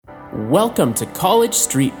Welcome to College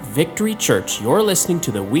Street Victory Church. You're listening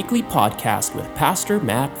to the weekly podcast with Pastor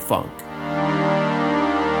Matt Funk.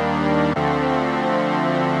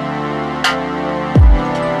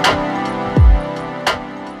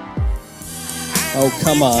 Oh,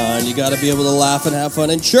 come on. You got to be able to laugh and have fun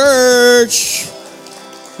in church.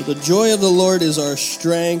 For the joy of the Lord is our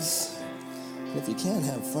strength. And if you can't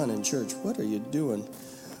have fun in church, what are you doing?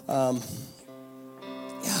 I'm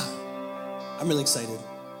really excited.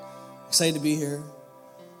 Excited to be here.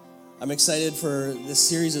 I'm excited for this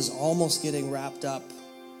series is almost getting wrapped up,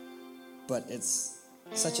 but it's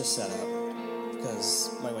such a setup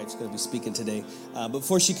because my wife's going to be speaking today.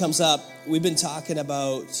 Before she comes up, we've been talking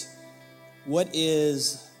about what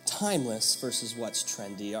is timeless versus what's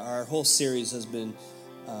trendy. Our whole series has been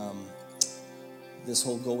this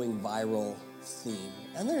whole going viral theme.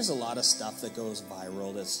 And there's a lot of stuff that goes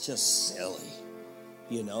viral that's just silly.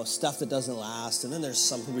 You know, stuff that doesn't last. And then there's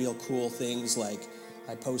some real cool things like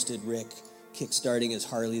I posted Rick kickstarting his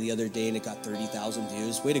Harley the other day and it got 30,000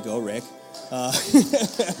 views. Way to go, Rick.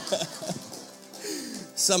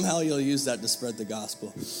 Somehow you'll use that to spread the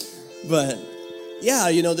gospel. But yeah,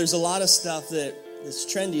 you know, there's a lot of stuff that is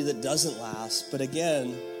trendy that doesn't last. But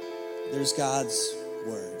again, there's God's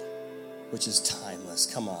word, which is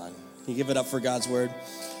timeless. Come on. Can you give it up for God's word?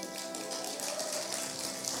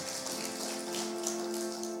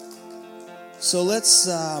 So let's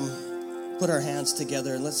put our hands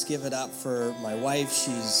together and let's give it up for my wife.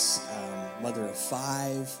 She's mother of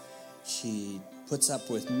 5. She puts up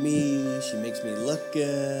with me. She makes me look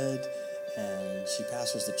good. And she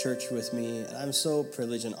pastors the church with me. And I'm so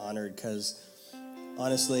privileged and honored because,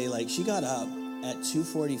 honestly, like she got up at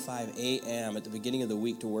 2:45 a.m. at the beginning of the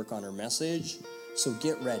week to work on her message. So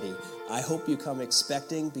get ready. I hope you come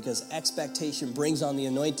expecting because expectation brings on the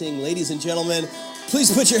anointing. Ladies and gentlemen,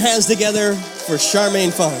 please put your hands together for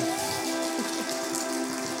Charmaine Fung.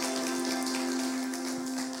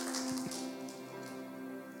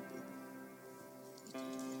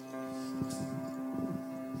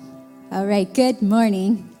 All right, good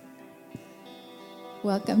morning.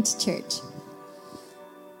 Welcome to church.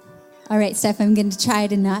 All right, Steph, I'm going to try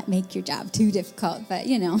to not make your job too difficult, but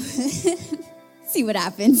you know, see what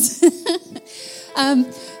happens.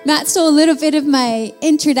 Matt stole a little bit of my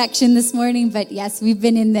introduction this morning, but yes, we've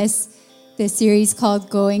been in this series called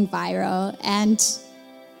Going Viral, and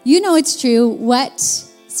you know it's true. What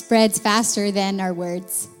spreads faster than our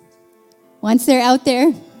words? Once they're out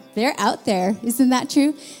there, they're out there. Isn't that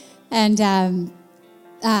true? And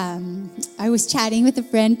I was chatting with a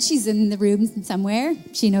friend. She's in the room somewhere.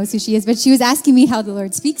 She knows who she is, but she was asking me how the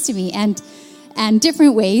Lord speaks to me, and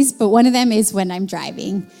different ways, but one of them is when I'm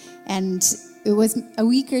driving. And it was a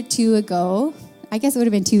week or two ago, I guess it would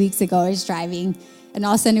have been 2 weeks ago, I was driving, and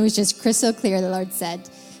all of a sudden it was just crystal clear. The Lord said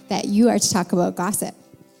that you are to talk about gossip.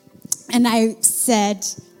 And I said,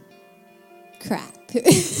 crap,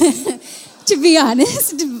 to be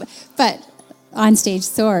honest, but on stage,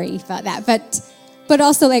 sorry about that. But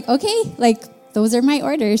also like, okay, like those are my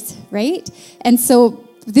orders, right? And so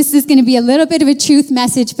this is going to be a little bit of a truth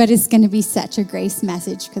message, but it's going to be such a grace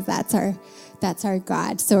message because that's our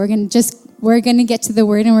God. So we're going to get to the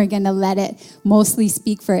word and we're going to let it mostly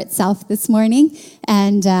speak for itself this morning,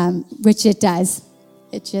 and which it does.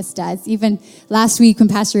 It just does. Even last week when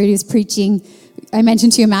Pastor Rudy was preaching, I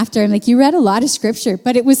mentioned to him after, I'm like, you read a lot of scripture,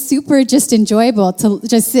 but it was super just enjoyable to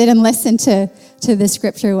just sit and listen to the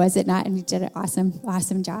scripture, was it not? And we did an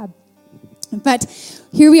awesome job. But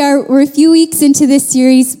here we are, we're a few weeks into this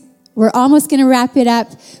series. We're almost going to wrap it up.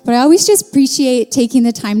 But I always just appreciate taking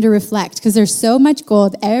the time to reflect because there's so much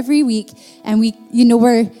gold every week. And we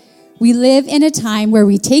live in a time where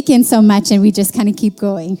we take in so much and we just kind of keep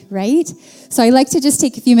going, right? So I like to just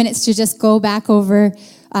take a few minutes to just go back over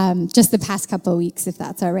just the past couple of weeks, if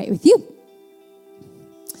that's all right with you.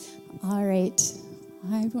 All right.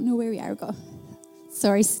 I don't know where we are. Go.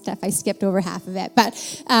 Sorry, Steph, I skipped over half of it. But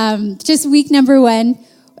just week number 1,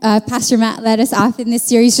 Pastor Matt led us off in this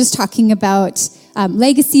series just talking about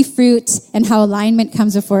legacy fruit and how alignment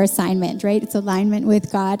comes before assignment, right? It's alignment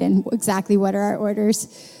with God and exactly what are our orders.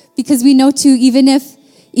 Because we know, too, even if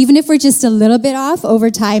we're just a little bit off, over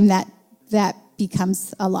time that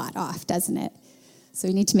becomes a lot off, doesn't it? So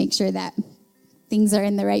we need to make sure that things are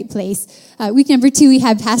in the right place. Week number 2, we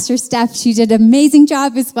had Pastor Steph. She did an amazing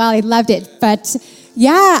job as well. I loved it. But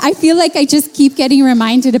yeah, I feel like I just keep getting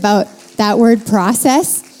reminded about that word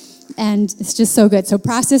process. And it's just so good. So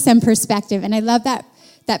process and perspective. And I love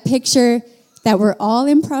that picture that we're all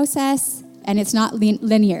in process and it's not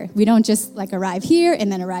linear. We don't just like arrive here and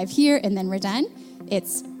then we're done.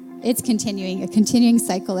 It's continuing, a continuing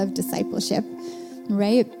cycle of discipleship,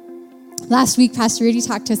 right? Last week, Pastor Rudy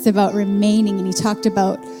talked to us about remaining, and he talked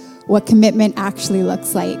about what commitment actually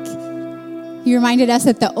looks like. He reminded us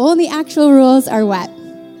that the only actual rules are what?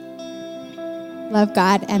 Love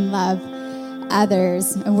God and love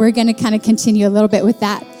others. And we're going to kind of continue a little bit with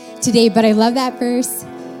that today. But I love that verse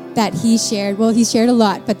that he shared. Well, he shared a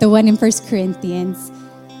lot, but the one in 1 Corinthians.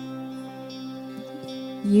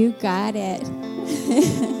 You got it.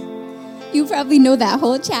 You probably know that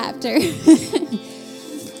whole chapter.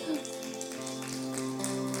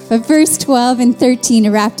 But verse 12 and 13, I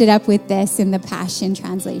wrapped it up with this in the Passion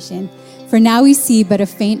Translation. For now we see but a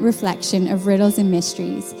faint reflection of riddles and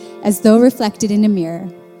mysteries, as though reflected in a mirror.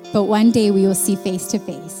 But one day we will see face to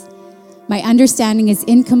face. My understanding is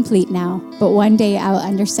incomplete now, but one day I will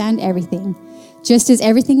understand everything, just as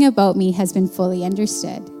everything about me has been fully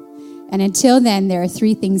understood. And until then, there are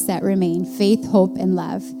three things that remain: faith, hope, and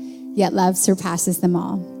love. Yet love surpasses them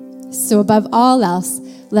all. So above all else,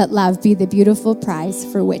 let love be the beautiful prize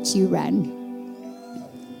for which you run.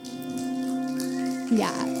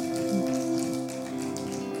 Yeah.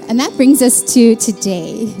 And that brings us to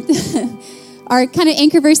today. Our kind of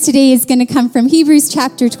anchor verse today is going to come from Hebrews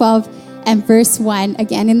chapter 12 and verse 1,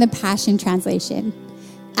 again in the Passion Translation.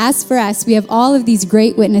 As for us, we have all of these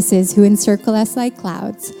great witnesses who encircle us like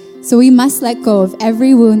clouds. So we must let go of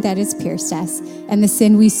every wound that has pierced us and the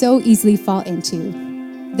sin we so easily fall into.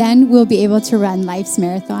 Then we'll be able to run life's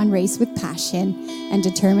marathon race with passion and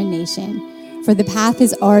determination, for the path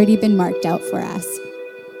has already been marked out for us.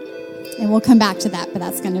 And we'll come back to that, but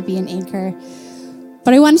that's going to be an anchor.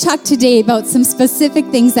 But I want to talk today about some specific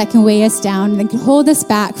things that can weigh us down and can hold us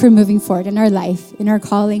back from moving forward in our life, in our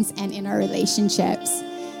callings, and in our relationships.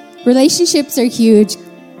 Relationships are huge.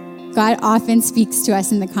 God often speaks to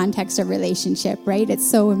us in the context of relationship, right? It's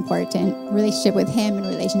so important. Relationship with Him and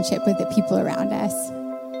relationship with the people around us.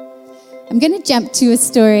 I'm going to jump to a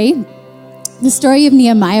story, the story of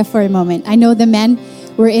Nehemiah for a moment. I know the men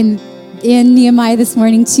were in Nehemiah this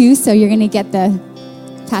morning too, so you're going to get the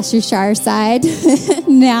Pastor Shar side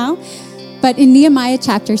now. But in Nehemiah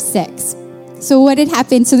chapter 6, so what had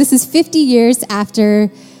happened, so this is 50 years after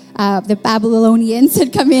the Babylonians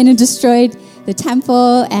had come in and destroyed the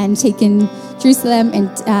temple and taken Jerusalem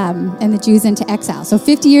and the Jews into exile. So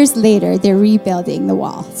 50 years later, they're rebuilding the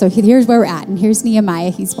wall. So here's where we're at, and here's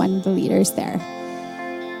Nehemiah. He's one of the leaders there.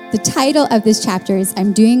 The title of this chapter is,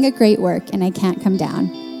 I'm Doing a Great Work and I Can't Come Down.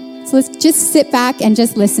 So let's just sit back and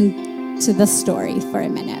just listen to the story for a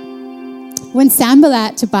minute. When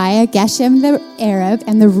Sanballat, Tobiah, Geshem the Arab,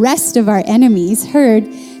 and the rest of our enemies heard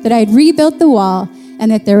that I had rebuilt the wall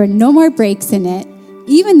and that there were no more breaks in it,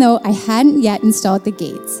 even though I hadn't yet installed the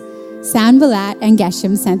gates, Sanballat and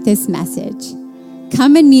Geshem sent this message: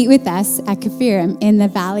 come and meet with us at Kephirim in the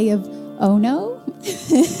valley of Ono.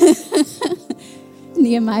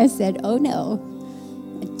 Nehemiah said, oh no,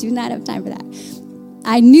 I do not have time for that.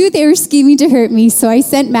 I knew they were scheming to hurt me, so I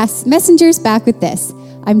sent messengers back with this: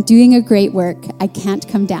 I'm doing a great work. I can't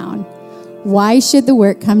come down. Why should the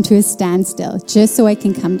work come to a standstill just so I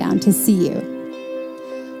can come down to see you?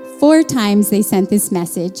 4 times they sent this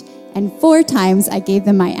message, and 4 times I gave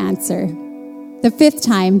them my answer. The 5th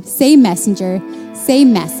time, same messenger,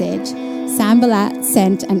 same message. Sanballat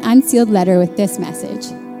sent an unsealed letter with this message: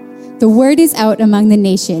 the word is out among the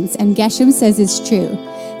nations, and Geshem says it's true,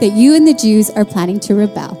 that you and the Jews are planning to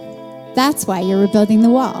rebel. That's why you're rebuilding the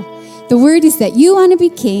wall. The word is that you want to be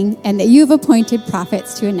king and that you have appointed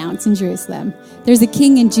prophets to announce in Jerusalem. There's a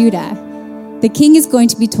king in Judah. The king is going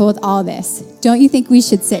to be told all this. Don't you think we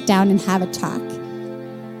should sit down and have a talk?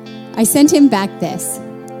 I sent him back this: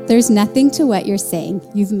 there's nothing to what you're saying.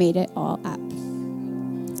 You've made it all up.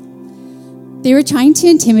 They were trying to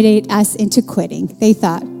intimidate us into quitting. They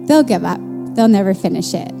thought, they'll give up. They'll never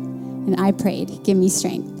finish it. And I prayed, give me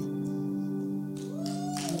strength.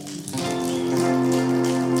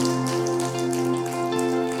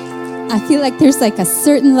 I feel like there's like a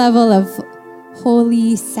certain level of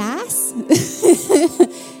holy sass.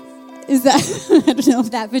 Is that, I don't know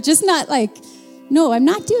if that, but just not like, no, I'm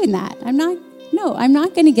not doing that. I'm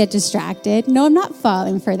not going to get distracted. No, I'm not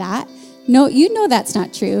falling for that. No, you know that's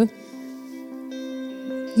not true.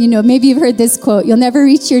 You know, maybe you've heard this quote: you'll never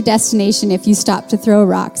reach your destination if you stop to throw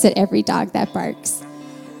rocks at every dog that barks.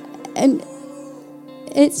 And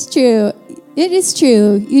it's true. It is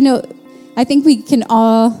true. You know, I think we can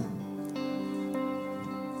all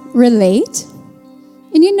relate.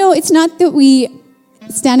 And you know, it's not that we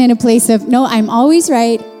stand in a place of, no, I'm always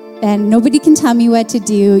right and nobody can tell me what to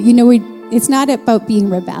do. You know, it's not about being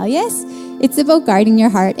rebellious. It's about guarding your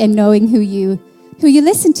heart and knowing who you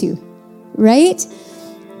listen to, right?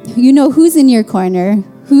 You know who's in your corner,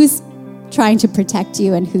 who's trying to protect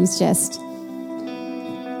you and who's just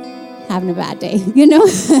having a bad day,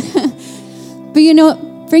 But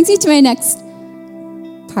it brings me to my next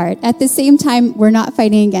part. At the same time, we're not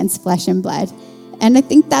fighting against flesh and blood. And I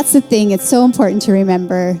think that's the thing. It's so important to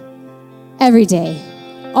remember every day,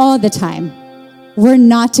 all the time. We're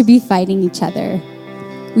not to be fighting each other.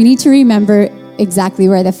 We need to remember exactly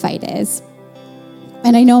where the fight is.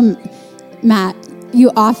 And I know, Matt,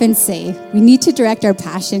 you often say we need to direct our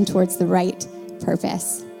passion towards the right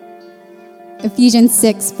purpose. Ephesians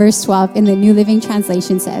 6, verse 12 in the New Living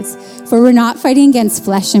Translation says, "For we're not fighting against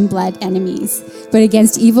flesh and blood enemies, but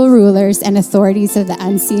against evil rulers and authorities of the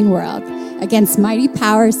unseen world, against mighty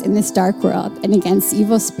powers in this dark world, and against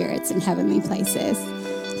evil spirits in heavenly places."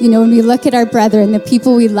 When we look at our brother and the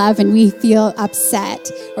people we love and we feel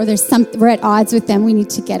upset or we're at odds with them, we need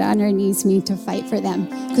to get on our knees. We need to fight for them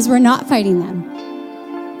because we're not fighting them.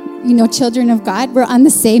 Children of God, we're on the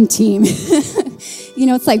same team.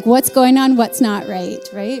 It's like what's going on, what's not right?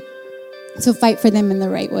 So fight for them in the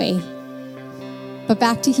right way. But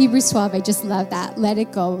back to Hebrews 12, I just love that. Let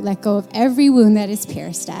it go. Let go of every wound that has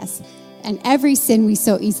pierced us and every sin we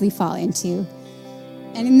so easily fall into.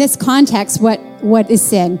 And in this context, what is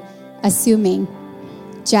sin? Assuming,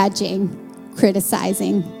 judging,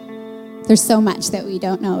 criticizing. There's so much that we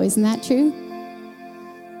don't know. Isn't that true?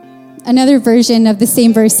 Another version of the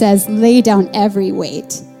same verse says, lay down every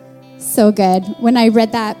weight. So good. When I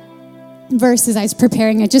read that verse as I was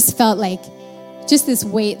preparing, I just felt like just this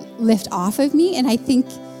weight lift off of me. And I think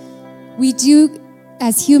we do,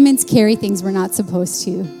 as humans, carry things we're not supposed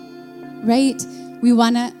to, right? We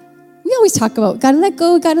always talk about, gotta let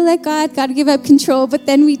go, gotta let God, gotta give up control, but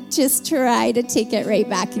then we just try to take it right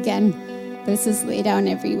back again. But it says lay down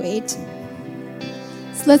every weight.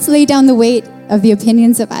 So let's lay down the weight of the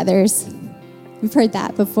opinions of others. We've heard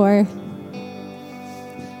that before.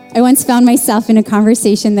 I once found myself in a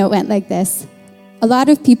conversation that went like this. A lot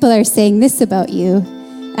of people are saying this about you,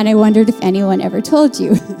 and I wondered if anyone ever told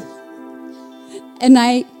you. And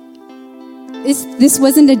this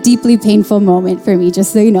wasn't a deeply painful moment for me,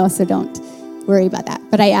 just so you know, so don't worry about that.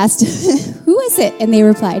 But I asked, who is it? And they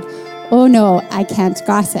replied, oh no, I can't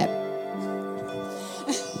gossip.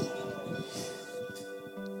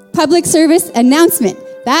 Public service announcement.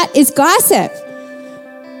 That is gossip.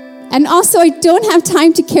 And also, I don't have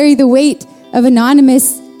time to carry the weight of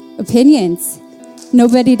anonymous opinions.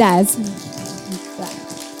 Nobody does.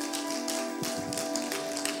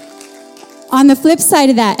 On the flip side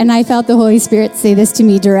of that, and I felt the Holy Spirit say this to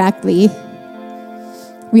me directly,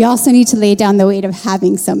 we also need to lay down the weight of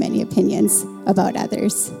having so many opinions about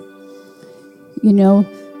others.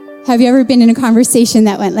 Have you ever been in a conversation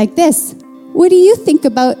that went like this? What do you think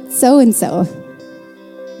about so-and-so?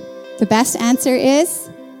 The best answer is,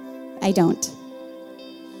 I don't.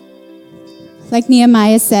 Like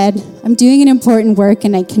Nehemiah said, I'm doing an important work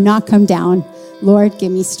and I cannot come down. Lord,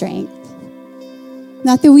 give me strength.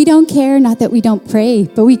 Not that we don't care, not that we don't pray,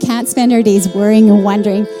 but we can't spend our days worrying and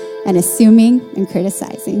wondering and assuming and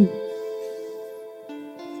criticizing.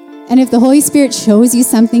 And if the Holy Spirit shows you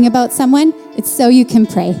something about someone, it's so you can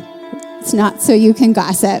pray. It's not so you can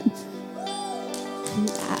gossip.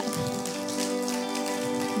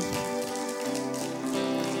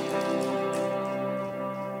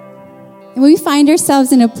 And when we find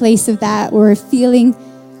ourselves in a place of that, where we're feeling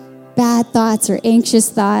bad thoughts or anxious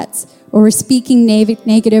thoughts, or we're speaking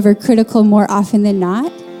negative or critical more often than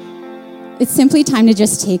not, it's simply time to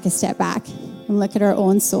just take a step back and look at our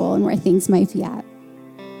own soul and where things might be at.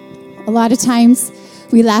 A lot of times,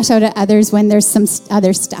 we lash out at others when there's some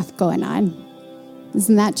other stuff going on.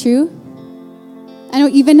 Isn't that true? I know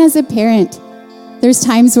even as a parent, there's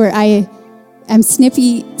times where I am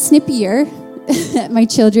snippier at my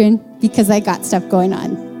children because I got stuff going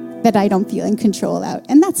on that I don't feel in control of,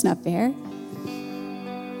 and that's not fair.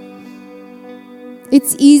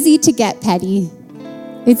 It's easy to get petty.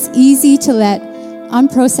 It's easy to let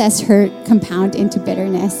unprocessed hurt compound into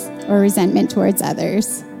bitterness or resentment towards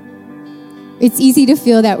others. It's easy to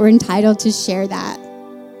feel that we're entitled to share that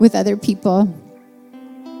with other people.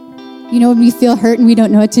 When we feel hurt and we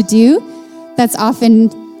don't know what to do, that's often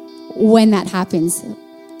when that happens.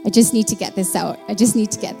 I just need to get this out. I just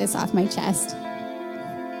need to get this off my chest.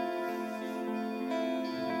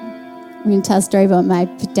 I'm going to tell a story about my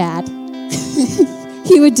dad.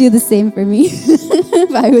 He would do the same for me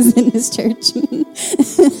if I was in his church.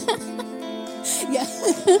 Yeah.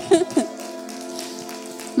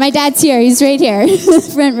 My dad's here. He's right here,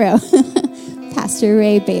 front row. Pastor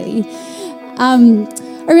Ray Bailey.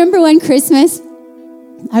 I remember one Christmas,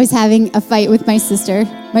 I was having a fight with my sister,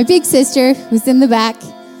 my big sister, who's in the back,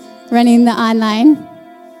 running the online.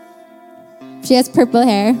 She has purple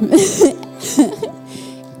hair.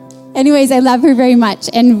 Anyways, I love her very much,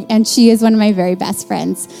 and she is one of my very best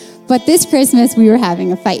friends. But this Christmas, we were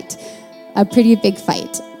having a fight, a pretty big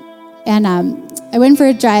fight. And I went for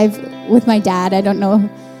a drive with my dad. I don't know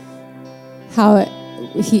how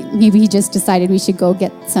maybe he just decided we should go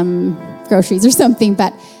get some groceries or something,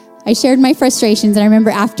 but I shared my frustrations, and I remember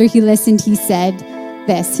after he listened, he said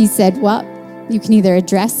this. He said, well, you can either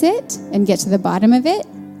address it and get to the bottom of it,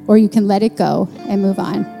 or you can let it go and move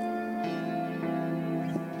on.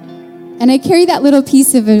 And I carry that little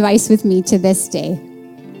piece of advice with me to this day.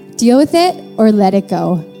 Deal with it or let it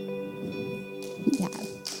go. Yeah.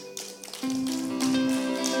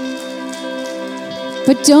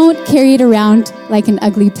 But don't carry it around like an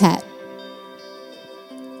ugly pet.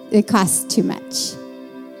 It costs too much.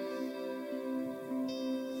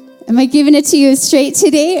 Am I giving it to you straight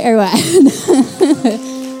today or what?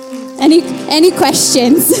 Any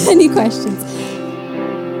questions? Any questions?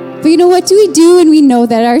 But you know, what do we do when we know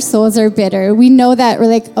that our souls are bitter? We know that we're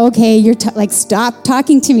like, okay, you're stop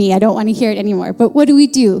talking to me. I don't want to hear it anymore. But what do we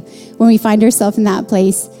do when we find ourselves in that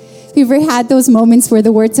place? Have you ever had those moments where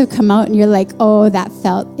the words have come out and you're like, oh, that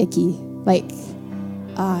felt icky. Like,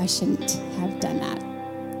 oh, I shouldn't have done that.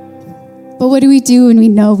 But what do we do when we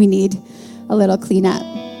know we need a little cleanup?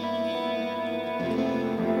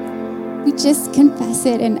 We just confess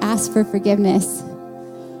it and ask for forgiveness.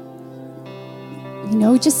 You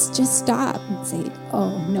know, just stop and say,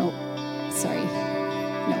 oh, no, sorry,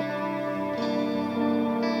 no.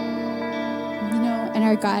 You know, and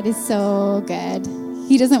our God is so good.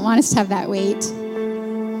 He doesn't want us to have that weight.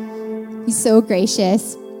 He's so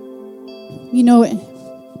gracious. You know,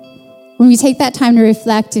 when we take that time to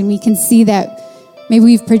reflect and we can see that maybe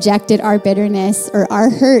we've projected our bitterness or our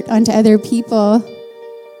hurt onto other people,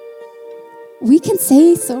 we can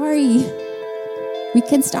say sorry. We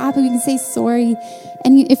can stop and we can say sorry.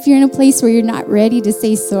 And if you're in a place where you're not ready to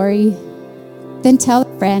say sorry, then tell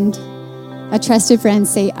a friend, a trusted friend,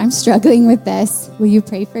 say, I'm struggling with this. Will you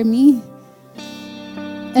pray for me?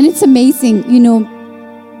 And it's amazing, you know,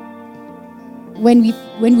 when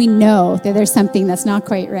we know that there's something that's not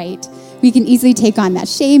quite right, we can easily take on that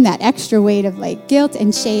shame, that extra weight of like guilt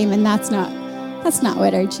and shame, and that's not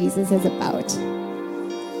what our Jesus is about.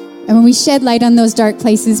 And when we shed light on those dark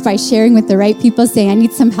places by sharing with the right people, saying, I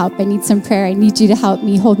need some help, I need some prayer, I need you to help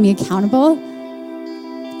me, hold me accountable,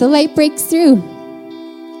 the light breaks through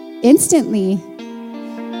instantly.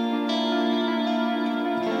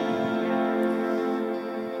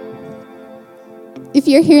 If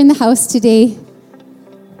you're here in the house today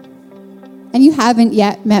and you haven't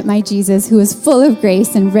yet met my Jesus, who is full of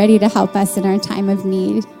grace and ready to help us in our time of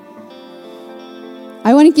need,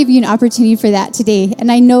 I want to give you an opportunity for that today.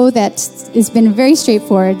 And I know that it's been very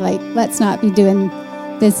straightforward, like, let's not be doing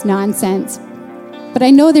this nonsense. But I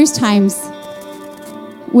know there's times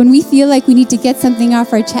when we feel like we need to get something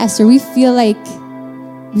off our chest, or we feel that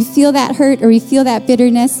hurt, or we feel that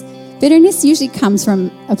bitterness. Bitterness usually comes from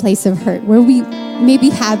a place of hurt, where we maybe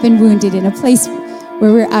have been wounded in a place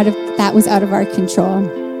where that was out of our control.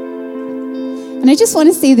 And I just want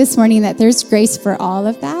to say this morning that there's grace for all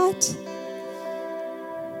of that.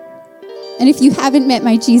 And if you haven't met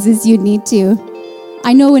my Jesus, you need to.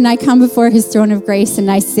 I know when I come before his throne of grace and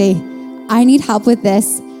I say, I need help with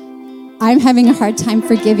this. I'm having a hard time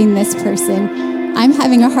forgiving this person. I'm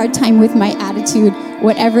having a hard time with my attitude,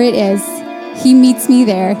 whatever it is. He meets me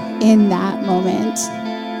there in that moment.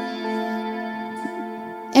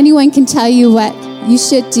 Anyone can tell you what you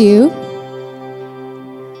should do,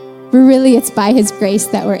 but really it's by his grace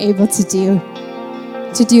that we're able to do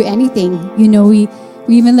anything. You know, we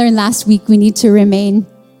even learned last week we need to remain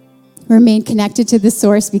connected to the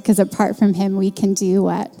source, because apart from him we can do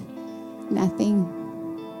what? Nothing.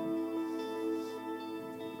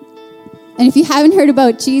 And if you haven't heard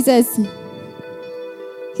about Jesus,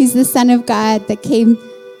 he's the Son of God that came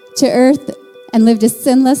to earth and lived a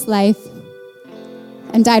sinless life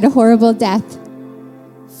and died a horrible death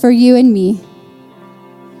for you and me.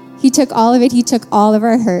 He took all of it. He took all of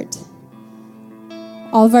our hurt,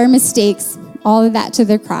 all of our mistakes, all of that to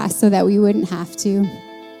the cross so that we wouldn't have to.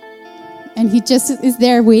 And he just is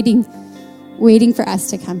there waiting for us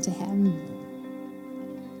to come to him.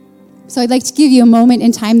 So I'd like to give you a moment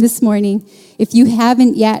in time this morning. If you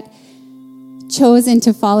haven't yet chosen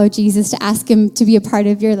to follow Jesus, to ask him to be a part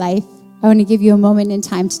of your life, I want to give you a moment in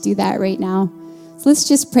time to do that right now. So let's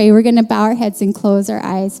just pray. We're going to bow our heads and close our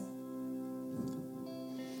eyes.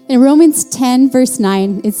 In Romans 10, verse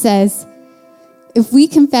 9, it says, if we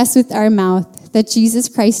confess with our mouth that Jesus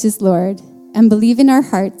Christ is Lord and believe in our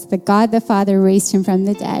hearts that God the Father raised him from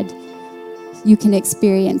the dead, you can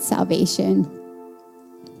experience salvation.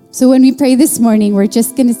 So when we pray this morning, we're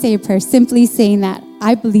just going to say a prayer, simply saying that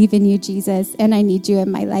I believe in you, Jesus, and I need you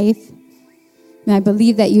in my life. And I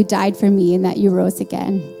believe that you died for me and that you rose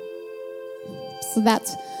again. So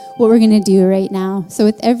that's what we're going to do right now. So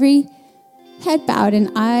with every head bowed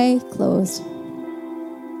and eye closed,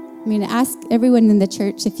 I'm going to ask everyone in the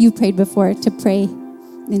church, if you prayed before, to pray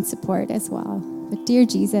in support as well. But dear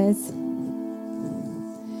Jesus,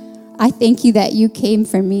 I thank you that you came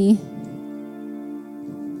for me,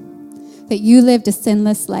 that you lived a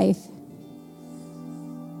sinless life,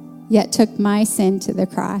 yet took my sin to the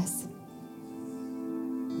cross.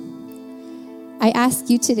 I ask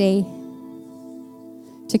you today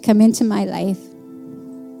to come into my life,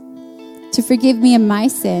 to forgive me of my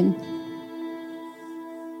sin,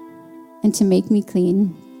 and to make me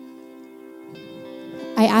clean.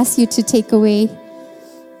 I ask you to take away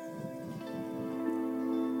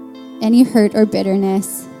any hurt or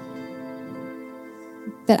bitterness,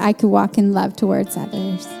 that I could walk in love towards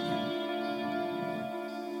others.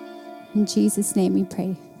 In Jesus' name we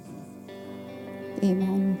pray.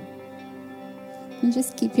 Amen. And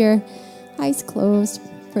just keep your eyes closed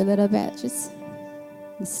for a little bit. Just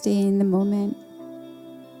stay in the moment.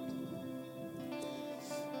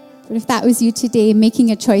 But if that was you today,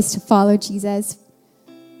 making a choice to follow Jesus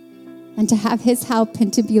and to have his help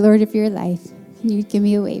and to be Lord of your life, can you give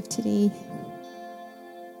me a wave today?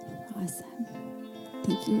 Awesome.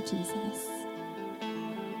 Thank you, Jesus.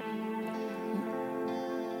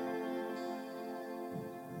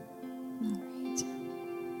 All right.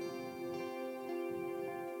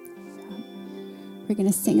 We're going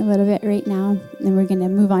to sing a little bit right now, and then we're going to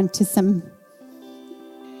move on to some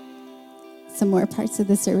more parts of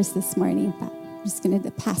the service this morning. But I'm just going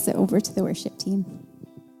to pass it over to the worship team.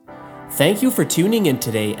 Thank you for tuning in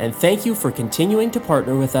today, and thank you for continuing to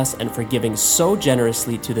partner with us and for giving so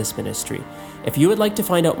generously to this ministry. If you would like to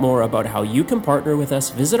find out more about how you can partner with us,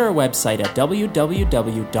 visit our website at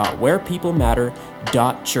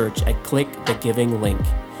www.wherepeoplematter.church and click the giving link.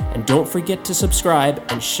 And don't forget to subscribe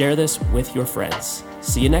and share this with your friends.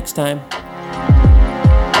 See you next time.